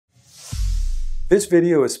This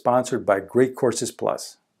video is sponsored by Great Courses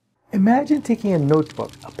Plus. Imagine taking a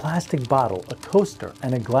notebook, a plastic bottle, a toaster,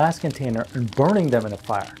 and a glass container and burning them in a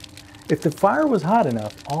fire. If the fire was hot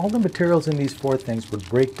enough, all the materials in these four things would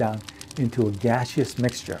break down into a gaseous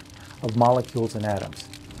mixture of molecules and atoms.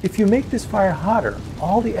 If you make this fire hotter,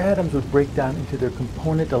 all the atoms would break down into their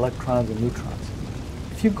component electrons and neutrons.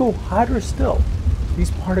 If you go hotter still,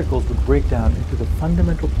 these particles would break down into the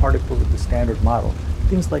fundamental particles of the Standard Model,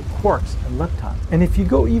 things like quarks and leptons. And if you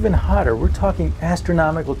go even hotter, we're talking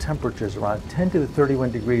astronomical temperatures around 10 to the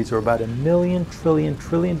 31 degrees, or about 1,000,000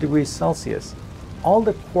 trillion degrees Celsius. All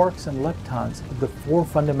the quarks and leptons of the four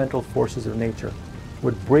fundamental forces of nature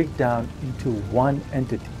would break down into one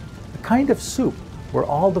entity, a kind of soup where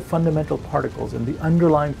all the fundamental particles and the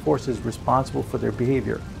underlying forces responsible for their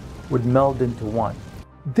behavior would meld into one.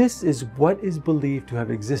 This is what is believed to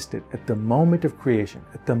have existed at the moment of creation,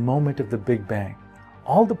 at the moment of the Big Bang.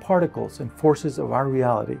 All the particles and forces of our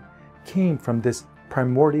reality came from this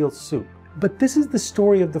primordial soup. But this is the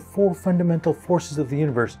story of the four fundamental forces of the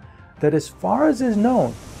universe that, as far as is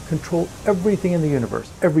known, control everything in the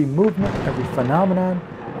universe, every movement, every phenomenon,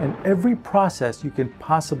 and every process you can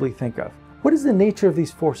possibly think of. What is the nature of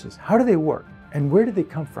these forces? How do they work? And where did they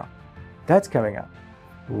come from? That's coming up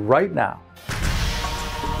right now.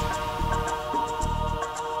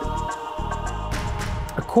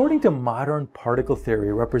 According to modern particle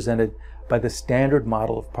theory represented by the Standard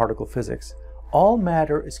Model of particle physics, all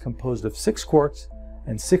matter is composed of 6 quarks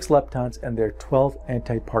and 6 leptons and their 12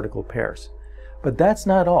 antiparticle pairs. But that's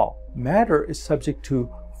not all. Matter is subject to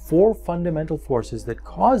 4 fundamental forces that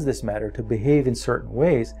cause this matter to behave in certain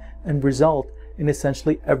ways and result in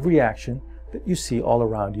essentially every action that you see all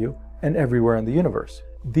around you and everywhere in the universe.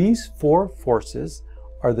 These 4 forces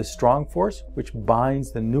are the strong force, which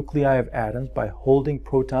binds the nuclei of atoms by holding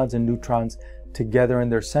protons and neutrons together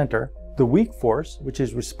in their center, the weak force, which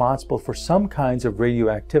is responsible for some kinds of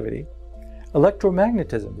radioactivity,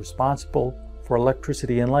 electromagnetism, responsible for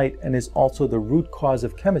electricity and light and is also the root cause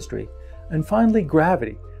of chemistry, and finally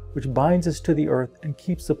gravity, which binds us to the Earth and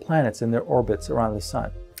keeps the planets in their orbits around the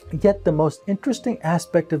Sun. Yet the most interesting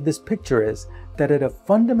aspect of this picture is that at a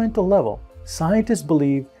fundamental level, scientists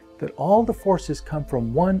believe that all the forces come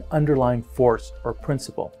from one underlying force or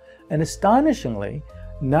principle. And astonishingly,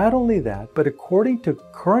 not only that, but according to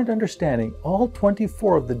current understanding, all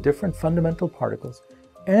 24 of the different fundamental particles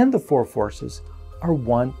and the 4 forces are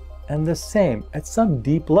one and the same at some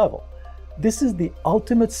deep level. This is the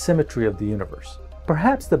ultimate symmetry of the universe.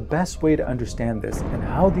 Perhaps the best way to understand this and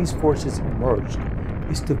how these forces emerged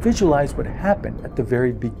is to visualize what happened at the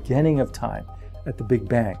very beginning of time, at the Big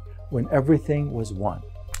Bang, when everything was one.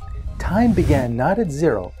 Time began not at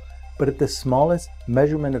 0, but at the smallest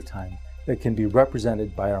measurement of time that can be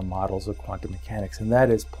represented by our models of quantum mechanics, and that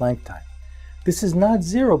is Planck time. This is not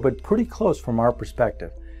 0, but pretty close from our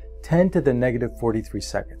perspective, 10 to the negative 43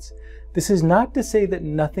 seconds. This is not to say that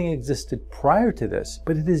nothing existed prior to this,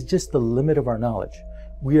 but it is just the limit of our knowledge.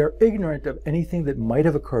 We are ignorant of anything that might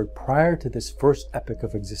have occurred prior to this first epoch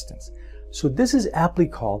of existence. So this is aptly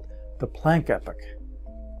called the Planck Epoch.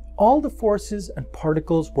 All the forces and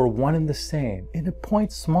particles were one and the same, in a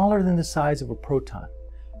point smaller than the size of a proton.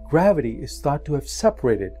 Gravity is thought to have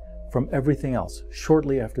separated from everything else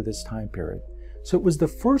shortly after this time period. So it was the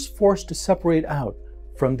first force to separate out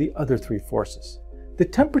from the other 3 forces. The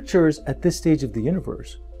temperatures at this stage of the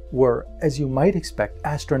universe were, as you might expect,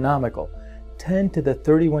 astronomical, 10 to the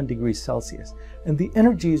 31 degrees Celsius, and the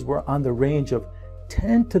energies were on the range of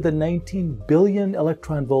 10 to the 19 billion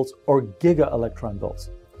electron volts or giga electron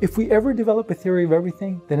volts. If we ever develop a theory of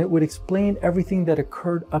everything, then it would explain everything that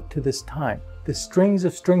occurred up to this time. The strings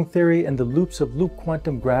of string theory and the loops of loop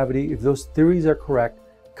quantum gravity, if those theories are correct,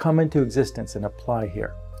 come into existence and apply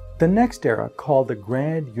here. The next era, called the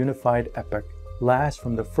Grand Unified Epoch, lasts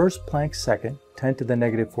from the first Planck second, 10 to the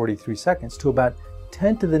negative 43 seconds, to about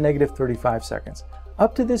 10 to the negative 35 seconds.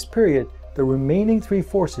 Up to this period, the remaining 3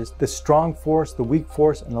 forces, the strong force, the weak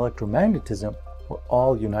force, and electromagnetism, were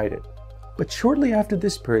all united. But shortly after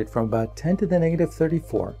this period, from about 10 to the negative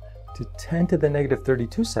 34 to 10 to the negative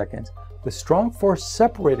 32 seconds, the strong force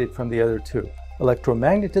separated from the other 2,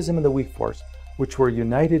 electromagnetism and the weak force, which were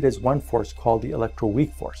united as one force called the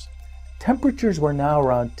electroweak force. Temperatures were now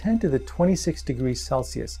around 10 to the 26 degrees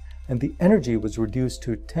Celsius, and the energy was reduced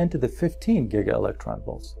to 10 to the 15 giga electron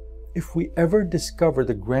volts. If we ever discover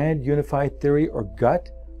the grand unified theory or GUT,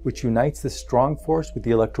 which unites the strong force with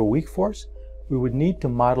the electroweak force, we would need to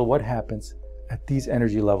model what happens at these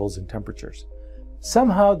energy levels and temperatures.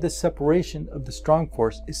 Somehow this separation of the strong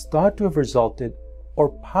force is thought to have resulted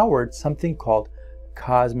or powered something called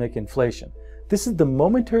cosmic inflation. This is the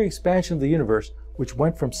momentary expansion of the universe which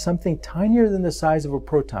went from something tinier than the size of a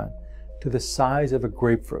proton to the size of a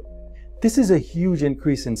grapefruit. This is a huge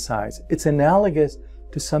increase in size. It's analogous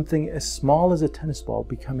to something as small as a tennis ball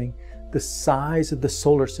becoming the size of the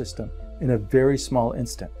solar system in a very small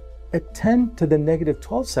instant. At 10 to the negative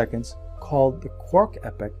 12 seconds, called the Planck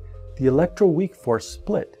Epoch, the electroweak force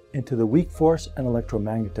split into the weak force and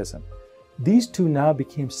electromagnetism. These two now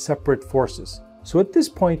became separate forces. So at this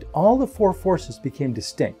point, all the four forces became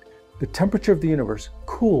distinct. The temperature of the universe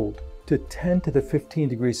cooled to 10 to the 15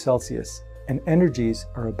 degrees Celsius, and energies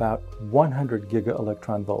are about 100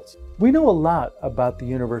 giga-electron volts. We know a lot about the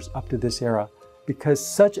universe up to this era because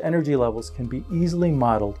such energy levels can be easily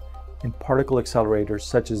modeled in particle accelerators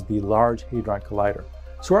such as the Large Hadron Collider.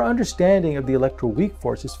 So our understanding of the electroweak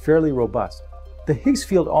force is fairly robust. The Higgs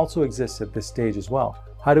field also exists at this stage as well.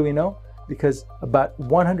 How do we know? Because about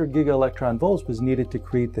 100 giga-electron volts was needed to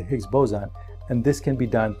create the Higgs boson, and this can be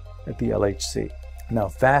done at the LHC. Now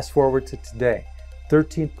fast forward to today,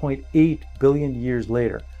 13.8 billion years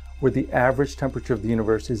later, where the average temperature of the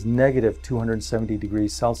universe is negative 270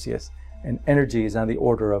 degrees Celsius, and energy is on the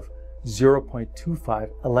order of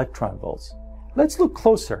 0.25 electron volts. Let's look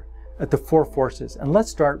closer at the four forces, and let's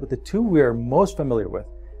start with the two we are most familiar with,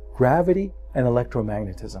 gravity and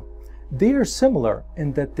electromagnetism. They are similar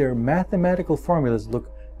in that their mathematical formulas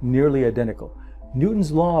look nearly identical.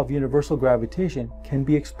 Newton's law of universal gravitation can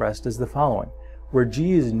be expressed as the following, where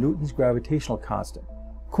g is Newton's gravitational constant.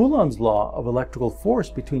 Coulomb's law of electrical force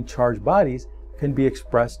between charged bodies can be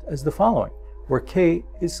expressed as the following, where k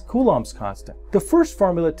is Coulomb's constant. The first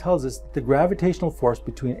formula tells us that the gravitational force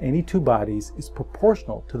between any two bodies is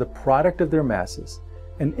proportional to the product of their masses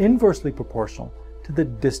and inversely proportional to the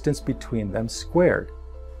distance between them squared.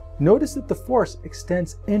 Notice that the force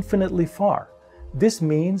extends infinitely far. This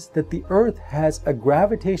means that the Earth has a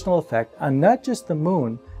gravitational effect on not just the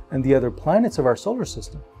Moon and the other planets of our solar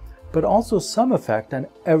system, but also some effect on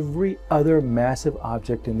every other massive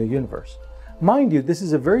object in the universe. Mind you, this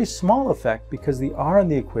is a very small effect because the r in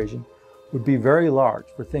the equation would be very large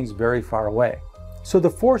for things very far away. So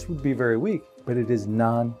the force would be very weak, but it is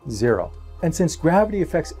non-zero. And since gravity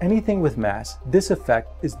affects anything with mass, this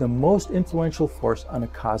effect is the most influential force on a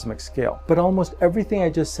cosmic scale. But almost everything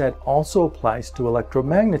I just said also applies to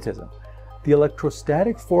electromagnetism. The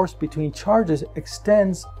electrostatic force between charges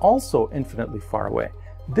extends also infinitely far away.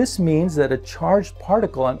 This means that a charged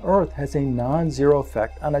particle on Earth has a non-zero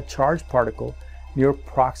effect on a charged particle near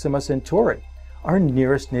Proxima Centauri, our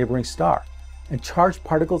nearest neighboring star, and charged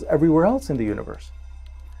particles everywhere else in the universe.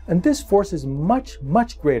 And this force is much,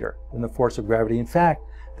 much greater than the force of gravity. In fact,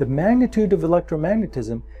 the magnitude of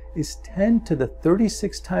electromagnetism is 10 to the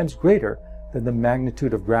 36 times greater than the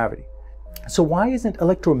magnitude of gravity. So why isn't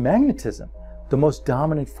electromagnetism the most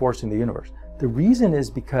dominant force in the universe? The reason is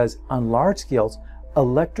because on large scales,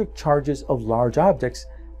 electric charges of large objects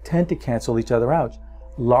tend to cancel each other out.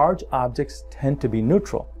 Large objects tend to be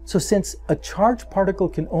neutral. So since a charged particle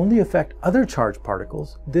can only affect other charged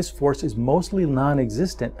particles, this force is mostly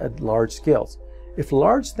non-existent at large scales. If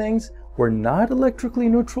large things were not electrically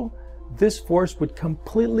neutral, this force would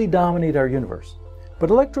completely dominate our universe. But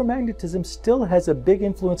electromagnetism still has a big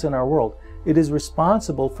influence in our world. It is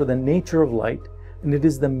responsible for the nature of light, and it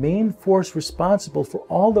is the main force responsible for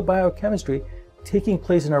all the biochemistry taking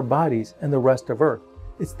place in our bodies and the rest of Earth.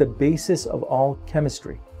 It's the basis of all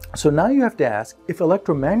chemistry. So now you have to ask, if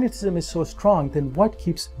electromagnetism is so strong, then what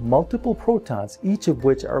keeps multiple protons, each of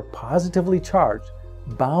which are positively charged,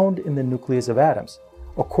 bound in the nucleus of atoms?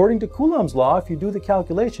 According to Coulomb's law, if you do the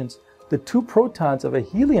calculations, the two protons of a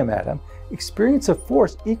helium atom experience a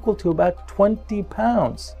force equal to about 20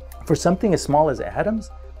 pounds. For something as small as atoms,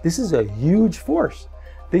 this is a huge force.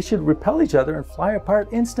 They should repel each other and fly apart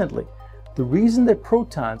instantly. The reason that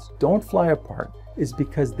protons don't fly apart is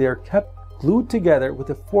because they are kept glued together with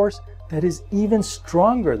a force that is even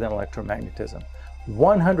stronger than electromagnetism,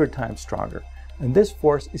 100 times stronger. And this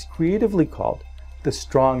force is creatively called the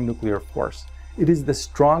strong nuclear force. It is the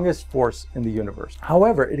strongest force in the universe.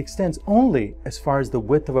 However, it extends only as far as the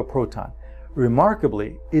width of a proton.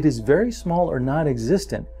 Remarkably, it is very small or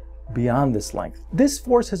non-existent beyond this length. This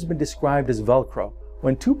force has been described as Velcro.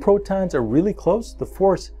 When two protons are really close, the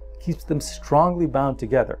force keeps them strongly bound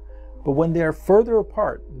together. But when they are further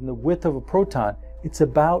apart than the width of a proton, it's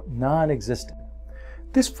about non-existent.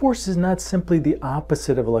 This force is not simply the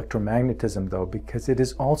opposite of electromagnetism, though, because it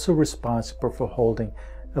is also responsible for holding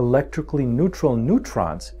electrically neutral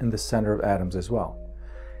neutrons in the center of atoms as well.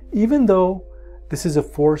 Even though this is a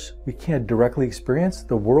force we can't directly experience,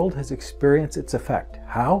 the world has experienced its effect.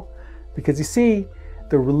 How? Because you see,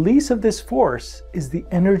 the release of this force is the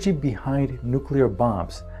energy behind nuclear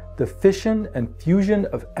bombs. The fission and fusion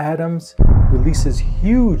of atoms releases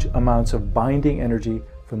huge amounts of binding energy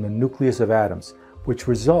from the nucleus of atoms, which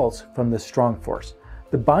results from the strong force.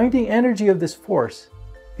 The binding energy of this force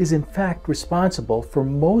is in fact responsible for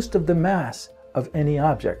most of the mass of any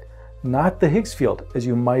object, not the Higgs field as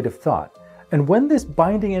you might have thought. And when this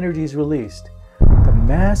binding energy is released, the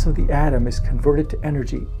mass of the atom is converted to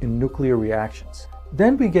energy in nuclear reactions.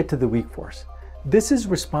 Then we get to the weak force. This is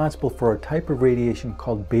responsible for a type of radiation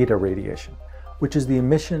called beta radiation, which is the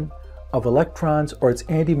emission of electrons or its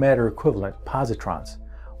antimatter equivalent, positrons.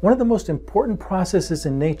 One of the most important processes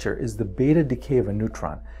in nature is the beta decay of a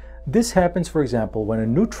neutron. This happens, for example, when a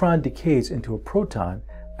neutron decays into a proton,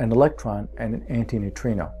 an electron, and an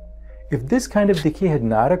antineutrino. If this kind of decay had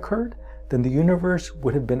not occurred, then the universe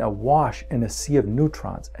would have been awash in a sea of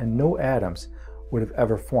neutrons and no atoms would have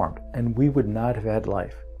ever formed, and we would not have had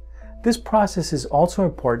life. This process is also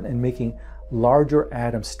important in making larger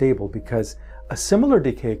atoms stable because a similar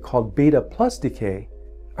decay called beta plus decay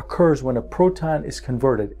occurs when a proton is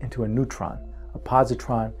converted into a neutron, a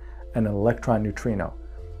positron, and an electron neutrino.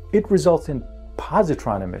 It results in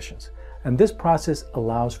positron emissions, and this process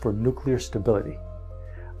allows for nuclear stability.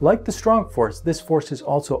 Like the strong force, this force is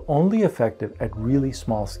also only effective at really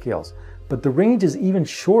small scales, but the range is even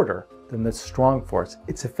shorter than the strong force.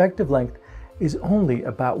 Its effective length is only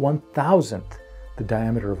about 1,000th the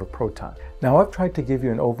diameter of a proton. Now, I've tried to give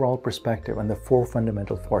you an overall perspective on the four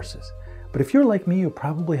fundamental forces, but if you're like me, you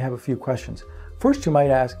probably have a few questions. First, you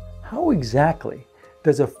might ask, how exactly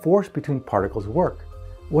does a force between particles work?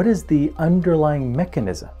 What is the underlying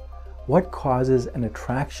mechanism? What causes an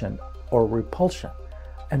attraction or repulsion?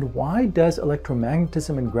 And why does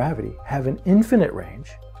electromagnetism and gravity have an infinite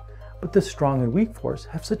range, but the strong and weak force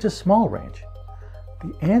have such a small range?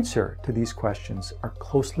 The answer to these questions are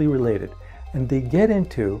closely related, and they get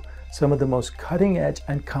into some of the most cutting-edge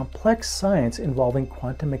and complex science involving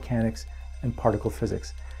quantum mechanics and particle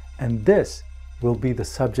physics. And this will be the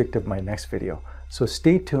subject of my next video, so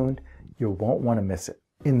stay tuned, you won't want to miss it.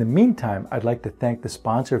 In the meantime, I'd like to thank the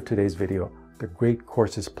sponsor of today's video, the Great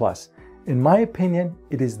Courses Plus. In my opinion,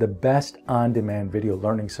 it is the best on-demand video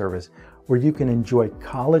learning service where you can enjoy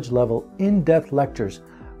college-level in-depth lectures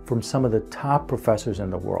from some of the top professors in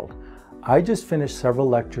the world. I just finished several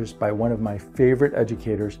lectures by one of my favorite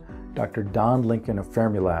educators, Dr. Don Lincoln of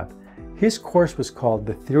Fermilab. His course was called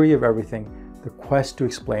The Theory of Everything, The Quest to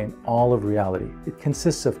Explain All of Reality. It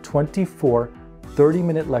consists of 24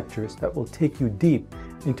 30-minute lectures that will take you deep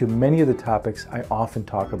into many of the topics I often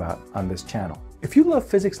talk about on this channel. If you love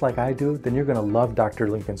physics like I do, then you're going to love Dr.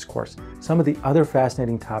 Lincoln's course. Some of the other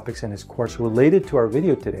fascinating topics in his course related to our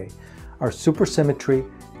video today are supersymmetry,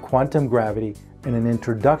 quantum gravity, and an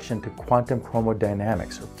introduction to quantum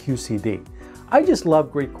chromodynamics, or QCD. I just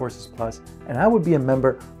love Great Courses Plus, and I would be a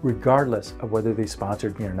member regardless of whether they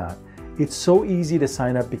sponsored me or not. It's so easy to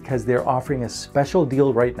sign up because they're offering a special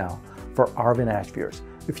deal right now for Arvin Ash viewers.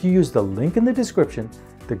 If you use the link in the description,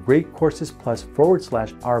 the Great Courses Plus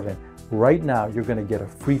 /Arvin, right now you're going to get a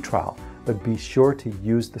free trial, but be sure to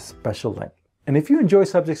use the special link. And if you enjoy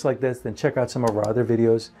subjects like this, then check out some of our other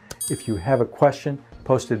videos. If you have a question,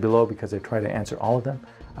 post it below because I try to answer all of them.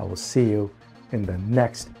 I will see you in the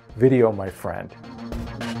next video, my friend.